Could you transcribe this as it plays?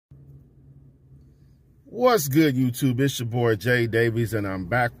What's good, YouTube? It's your boy Jay Davies, and I'm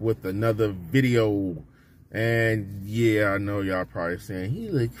back with another video. And yeah, I know y'all probably saying he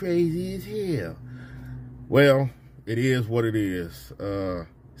look crazy as hell. Well, it is what it is.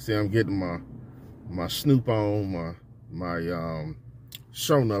 See, I'm getting my snoop on, my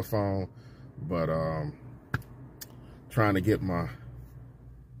show enough on, but trying to get my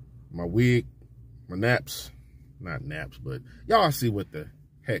wig, my naps, not naps, but y'all see what the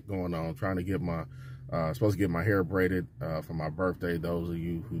heck going on. Trying to get my supposed to get my hair braided for my birthday. Those of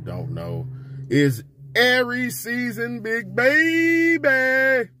you who don't know, is Aries season, big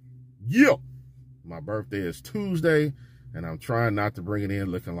baby. Yeah, my birthday is Tuesday, and I'm trying not to bring it in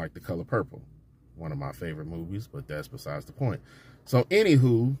looking like The Color Purple, one of my favorite movies, but that's besides the point. So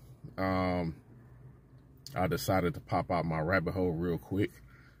anywho, I decided to pop out my rabbit hole real quick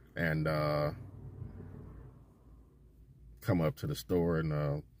and come up to the store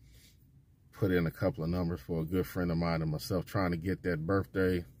and put in a couple of numbers for a good friend of mine and myself, trying to get that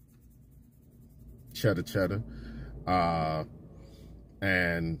birthday cheddar,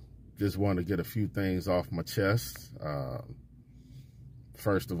 and just want to get a few things off my chest.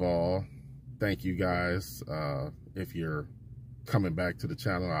 First of all, thank you guys. If you're coming back to the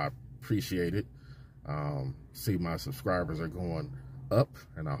channel, I appreciate it. See, my subscribers are going up,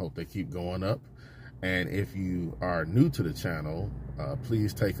 and I hope they keep going up. And if you are new to the channel,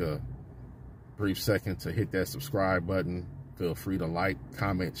 please take a brief second to hit that subscribe button. Feel free to like,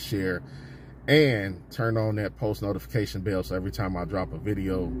 comment, share, and turn on that post notification bell so every time I drop a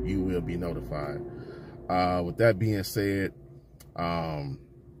video, you will be notified. With that being said,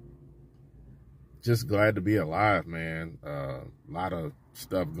 just glad to be alive, man. A lot of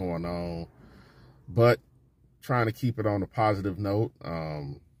stuff going on, but trying to keep it on a positive note.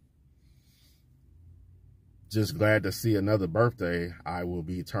 Just glad to see another birthday. I will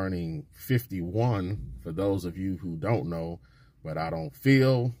be turning 51, for those of you who don't know, but I don't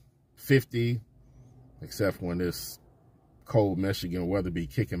feel 50, except when this cold Michigan weather be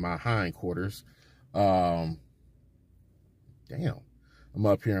kicking my hindquarters. Damn, I'm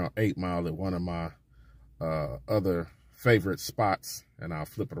up here on 8 Mile at one of my other favorite spots, and I'll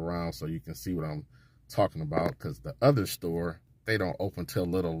flip it around so you can see what I'm talking about, because the other store, they don't open till a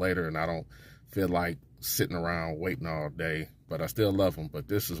little later, and I don't feel like sitting around waiting all day, but I still love them. But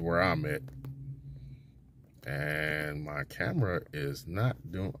this is where I'm at, and my camera is not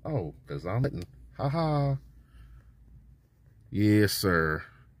doing, oh, because I'm hitting, haha. Yes, sir.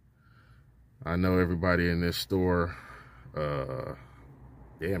 I know everybody in this store,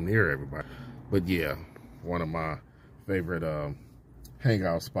 damn near everybody, but yeah, one of my favorite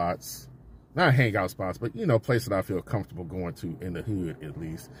hangout spots. Not hangout spots, but, you know, places that I feel comfortable going to in the hood, at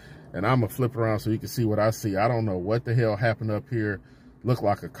least. And I'm going to flip around so you can see what I see. I don't know what the hell happened up here. Looked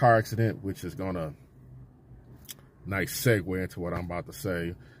like a car accident, which is going to nice segue into what I'm about to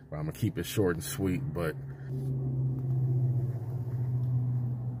say. But I'm going to keep it short and sweet. But,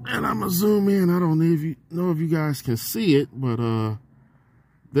 and I'm going to zoom in. I don't know if you guys can see it, but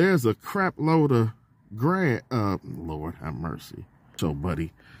there's a crap load of grass. Lord have mercy. So,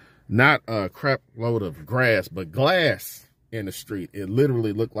 buddy. Not a crap load of grass, but glass in the street. It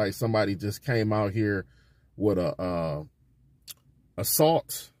literally looked like somebody just came out here with a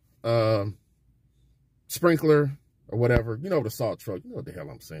salt sprinkler or whatever. You know, the salt truck. You know what the hell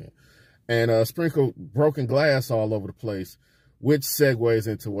I'm saying. And sprinkled broken glass all over the place, which segues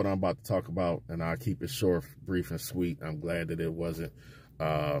into what I'm about to talk about. And I'll keep it short, brief, and sweet. I'm glad that it wasn't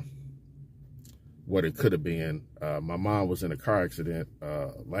what it could have been. My mom was in a car accident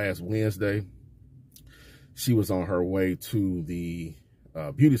last Wednesday. She was on her way to the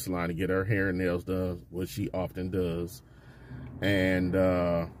beauty salon to get her hair and nails done, which she often does. And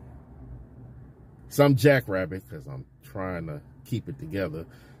some jackrabbit, because I'm trying to keep it together,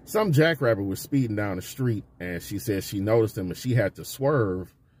 some jackrabbit was speeding down the street, and she said she noticed him and she had to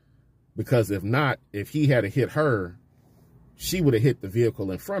swerve, because if not, if he had hit her, she would have hit the vehicle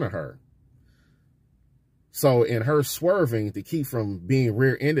in front of her. So in her swerving to keep from being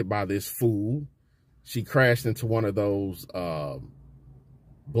rear-ended by this fool, she crashed into one of those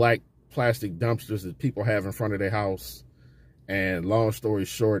black plastic dumpsters that people have in front of their house. And long story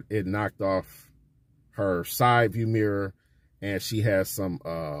short, it knocked off her side view mirror, and she has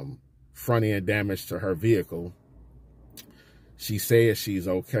some front-end damage to her vehicle. She says she's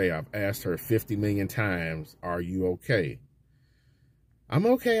okay. I've asked her 50 million times, are you okay? I'm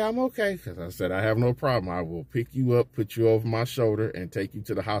okay, because I said I have no problem. I will pick you up, put you over my shoulder, and take you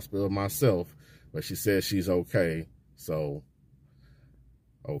to the hospital myself. But she says she's okay, so,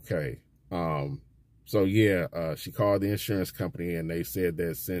 okay. So yeah, she called the insurance company, and they said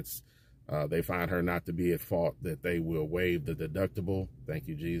that since they find her not to be at fault, that they will waive the deductible. Thank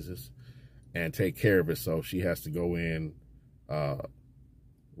you, Jesus. And take care of it. So she has to go in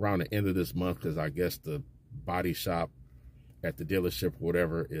around the end of this month, because I guess the body shop at the dealership,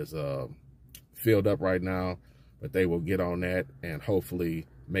 whatever, is filled up right now. But they will get on that and hopefully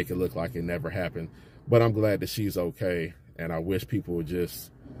make it look like it never happened. But I'm glad that she's okay. And I wish people would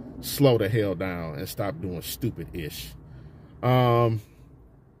just slow the hell down and stop doing stupid-ish. And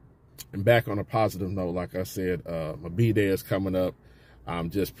back on a positive note, like I said, my B-Day is coming up.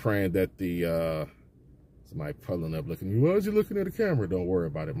 I'm just praying that the, somebody pulling up looking, why is you looking at the camera? Don't worry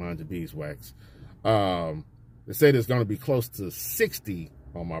about it. Mind your beeswax. They said it's going to be close to 60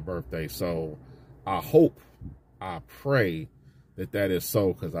 on my birthday. So I hope, I pray that that is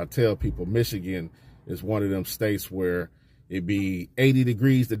so, because I tell people Michigan is one of them states where it'd be 80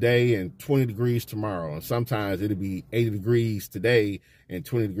 degrees today and 20 degrees tomorrow. And sometimes it'll be 80 degrees today and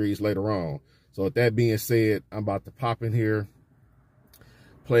 20 degrees later on. So with that being said, I'm about to pop in here,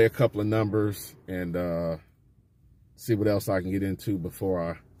 play a couple of numbers, and see what else I can get into before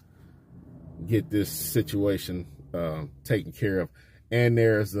I get this situation taken care of. And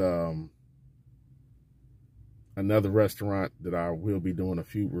there's another restaurant that I will be doing a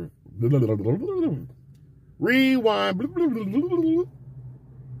few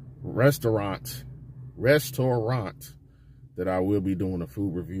restaurant that I will be doing a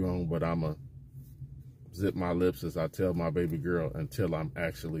food review on, but I'm a zip my lips, as I tell my baby girl, until I'm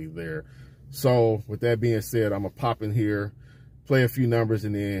actually there. So with that being said, I'm gonna pop in here, play a few numbers,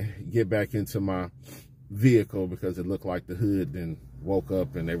 and then get back into my vehicle, because it looked like the hood then woke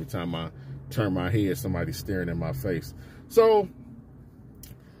up, and every time I turn my head, somebody's staring in my face. So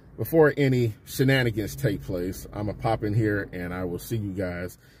before any shenanigans take place, I'm gonna pop in here, and I will see you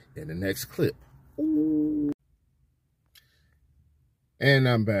guys in the next clip. Ooh. And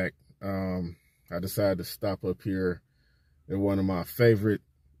I'm back. I decided to stop up here at one of my favorite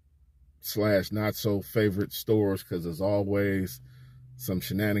 / not so favorite stores, because there's always some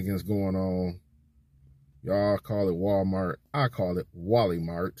shenanigans going on. Y'all call it Walmart. I call it Wally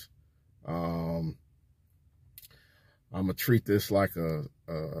Mart. I'm gonna treat this like a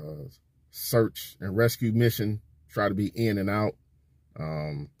search and rescue mission. Try to be in and out.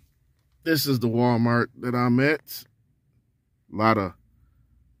 This is the Walmart that I'm at. A lot of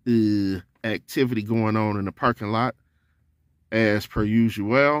activity going on in the parking lot, as per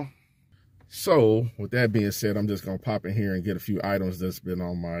usual. So with that being said, I'm just gonna pop in here and get a few items that's been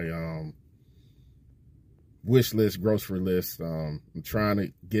on my wish list, grocery list. I'm trying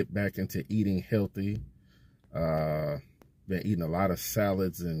to get back into eating healthy. Been eating a lot of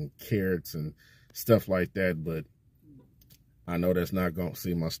salads and carrots and stuff like that, but I know that's not going to,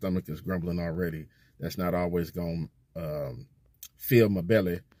 see, my stomach is grumbling already. That's not always going to fill my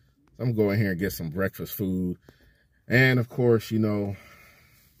belly. So I'm going here and get some breakfast food. And of course, you know,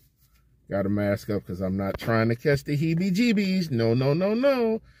 got a mask up because I'm not trying to catch the heebie-jeebies. No, no, no,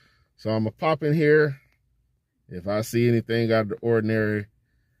 no. So I'm going to pop in here. If I see anything out of the ordinary,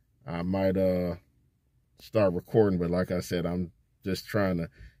 I might start recording. But like I said, I'm just trying to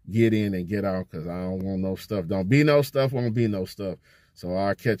get in and get out because I don't want no stuff. Don't be no stuff, won't be no stuff. So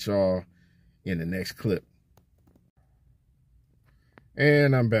I'll catch y'all in the next clip.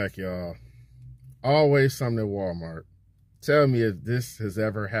 And I'm back, y'all. Always something at Walmart. Tell me if this has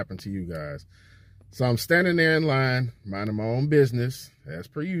ever happened to you guys. So I'm standing there in line, minding my own business, as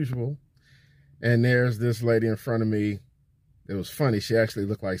per usual. And there's this lady in front of me. It was funny. She actually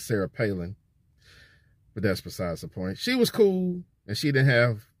looked like Sarah Palin. But that's besides the point. She was cool, and she didn't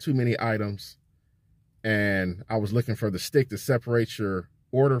have too many items. And I was looking for the stick to separate your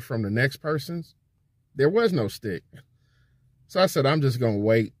order from the next person's. There was no stick. So I said, I'm just going to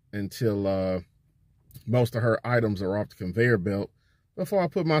wait until most of her items are off the conveyor belt before I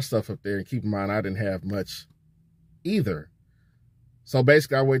put my stuff up there. And keep in mind, I didn't have much either. So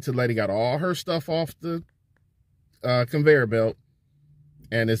basically, I wait till the lady got all her stuff off the conveyor belt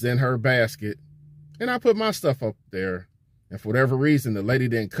and it's in her basket. And I put my stuff up there. And for whatever reason, the lady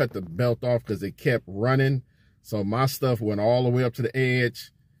didn't cut the belt off because it kept running. So my stuff went all the way up to the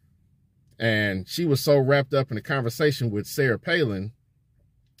edge. And she was so wrapped up in the conversation with Sarah Palin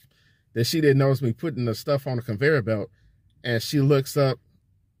that she didn't notice me putting the stuff on the conveyor belt. And she looks up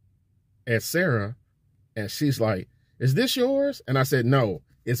at Sarah and she's like, "Is this yours?" And I said, "No,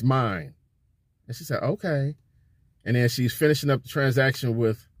 it's mine." And she said, "Okay." And then she's finishing up the transaction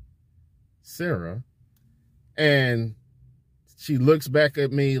with Sarah. And she looks back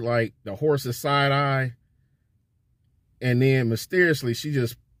at me like the horse's side eye. And then mysteriously, she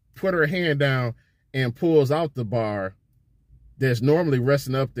just put her hand down and pulls out the bar that's normally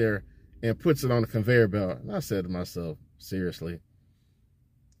resting up there and puts it on the conveyor belt. And I said to myself, seriously.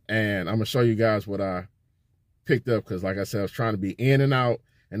 And I'm going to show you guys what I picked up, because like I said, I was trying to be in and out,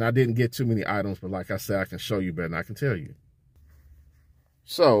 and I didn't get too many items, but like I said, I can show you better than I can tell you.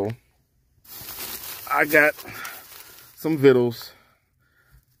 So I got some Vittles,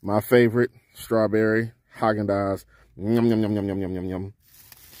 my favorite, strawberry, Haagen-Dazs, yum, yum, yum, yum, yum, yum, yum, yum.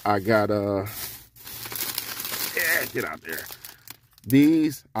 I got, yeah, get out there.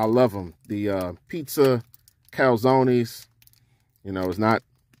 These, I love them. The pizza calzones, you know, it's not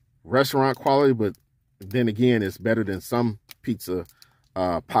restaurant quality, but then again, it's better than some pizza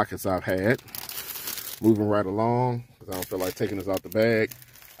pockets I've had. Moving right along, because I don't feel like taking this out the bag.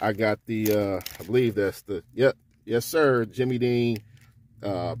 I got the, I believe that's the, yep, yes sir, Jimmy Dean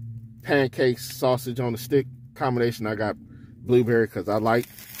pancakes, sausage on the stick combination. I got blueberry because I like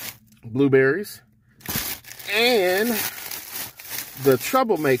blueberries. And the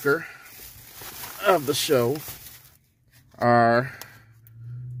troublemaker of the show are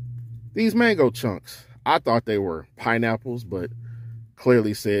these mango chunks. I thought they were pineapples, but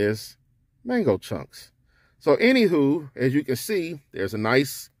clearly says mango chunks. So anywho, as you can see, there's a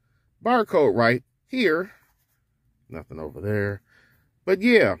nice barcode right here. Nothing over there. But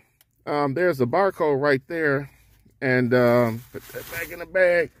yeah, there's a barcode right there. And put that back in the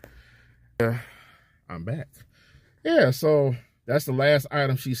bag. I'm back. Yeah, so that's the last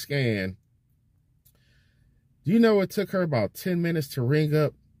item she scanned. Do you know it took her about 10 minutes to ring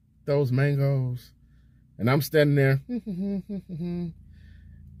up those mangoes? And I'm standing there.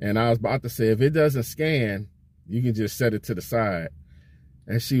 And I was about to say, if it doesn't scan, you can just set it to the side.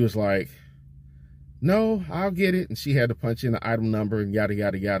 And she was like, no, I'll get it. And she had to punch in the item number and yada,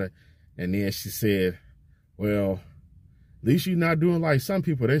 yada, yada. And then she said, well, at least you're not doing like some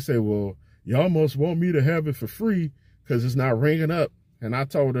people. They say, well, you almost want me to have it for free because it's not ringing up. And I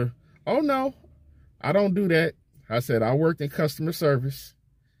told her, oh, no, I don't do that. I said, I worked in customer service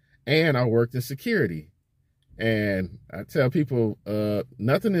and I worked in security. And I tell people,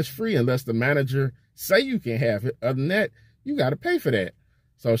 nothing is free unless the manager say you can have it. Other than that, you got to pay for that.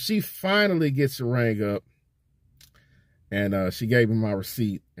 So she finally gets a ring up, and she gave me my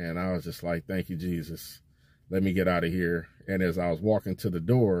receipt, and I was just like, thank you, Jesus. Let me get out of here. And as I was walking to the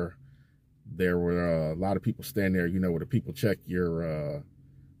door, there were a lot of people standing there, you know, where the people check your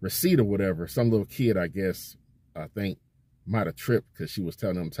receipt or whatever. Some little kid, I guess, I think, might have tripped because she was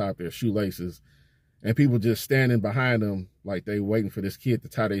telling them to tie up their shoelaces. And people just standing behind them like they waiting for this kid to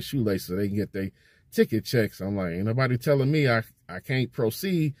tie their shoelaces so they can get their ticket checks. I'm like, ain't nobody telling me I can't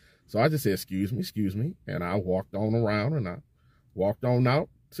proceed. So I just said, excuse me. And I walked on around and I walked on out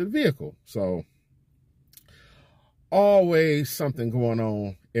to the vehicle. So always something going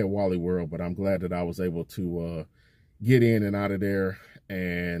on at Wally World, but I'm glad that I was able to get in and out of there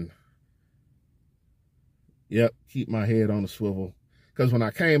and, yep, keep my head on the swivel. Because when I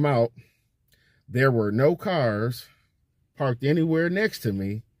came out, there were no cars parked anywhere next to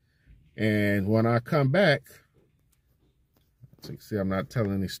me. And when I come back, so you see I'm not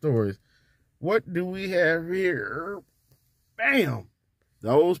telling any stories. What do we have here? Bam!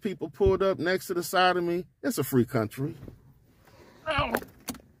 Those people pulled up next to the side of me. It's a free country. Oh!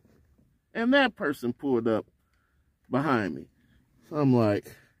 And that person pulled up behind me. So I'm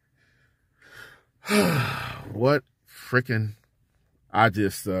like, what freaking, I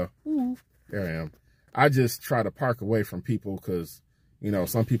just, there I am. I just try to park away from people because, you know,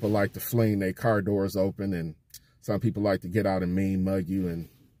 some people like to fling their car doors open and some people like to get out and mean mug you, and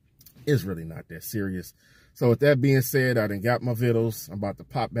it's really not that serious. So with that being said, I done got my Vittles. I'm about to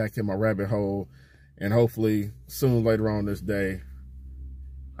pop back in my rabbit hole, and hopefully soon later on this day,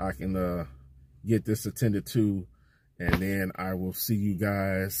 I can get this attended to, and then I will see you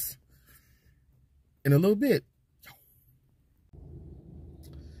guys in a little bit.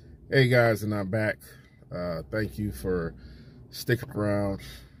 Hey guys, and I'm back. Thank you for sticking around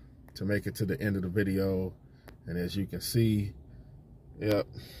to make it to the end of the video. And as you can see, yep,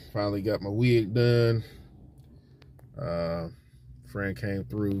 finally got my wig done. Friend came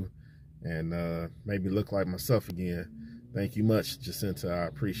through and made me look like myself again. Thank you much, Jacinta. I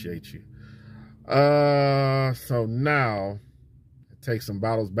appreciate you. So now I take some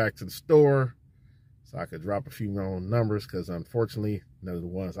bottles back to the store so I could drop a few more numbers, because unfortunately none of the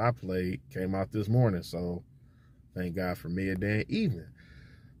ones I played came out this morning. So thank God for midday and evening.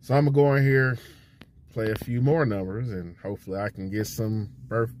 So I'm gonna go in here, play a few more numbers, and hopefully I can get some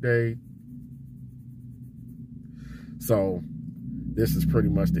birthday. So this is pretty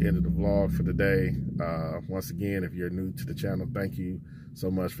much the end of the vlog for the day. Once again, if you're new to the channel, thank you so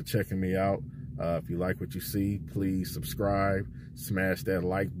much for checking me out. If you like what you see, please subscribe, smash that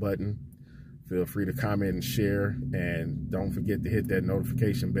like button, Feel free to comment and share, and don't forget to hit that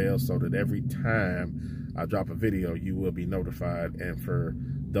notification bell so that every time I drop a video, you will be notified. And for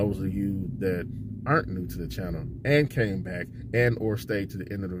those of you that aren't new to the channel and came back and or stayed to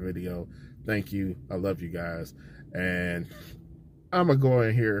the end of the video, thank you. I love you guys. And I'm going to go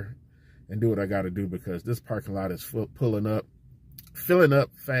in here and do what I got to do because this parking lot is filling up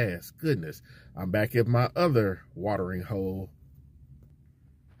fast. Goodness, I'm back at my other watering hole.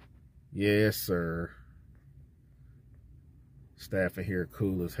 Yes, sir. Staff in here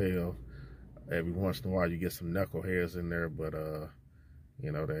cool as hell. Every once in a while you get some knuckleheads in there, but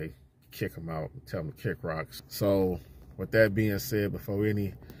you know, they kick them out and tell them to kick rocks. So with that being said, before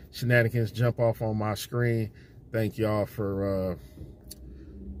any shenanigans jump off on my screen, thank y'all for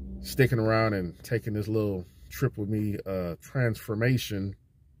sticking around and taking this little trip with me, transformation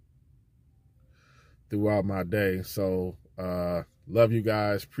throughout my day. So love you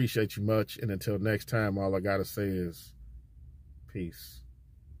guys, appreciate you much, and until next time, all I gotta say is peace.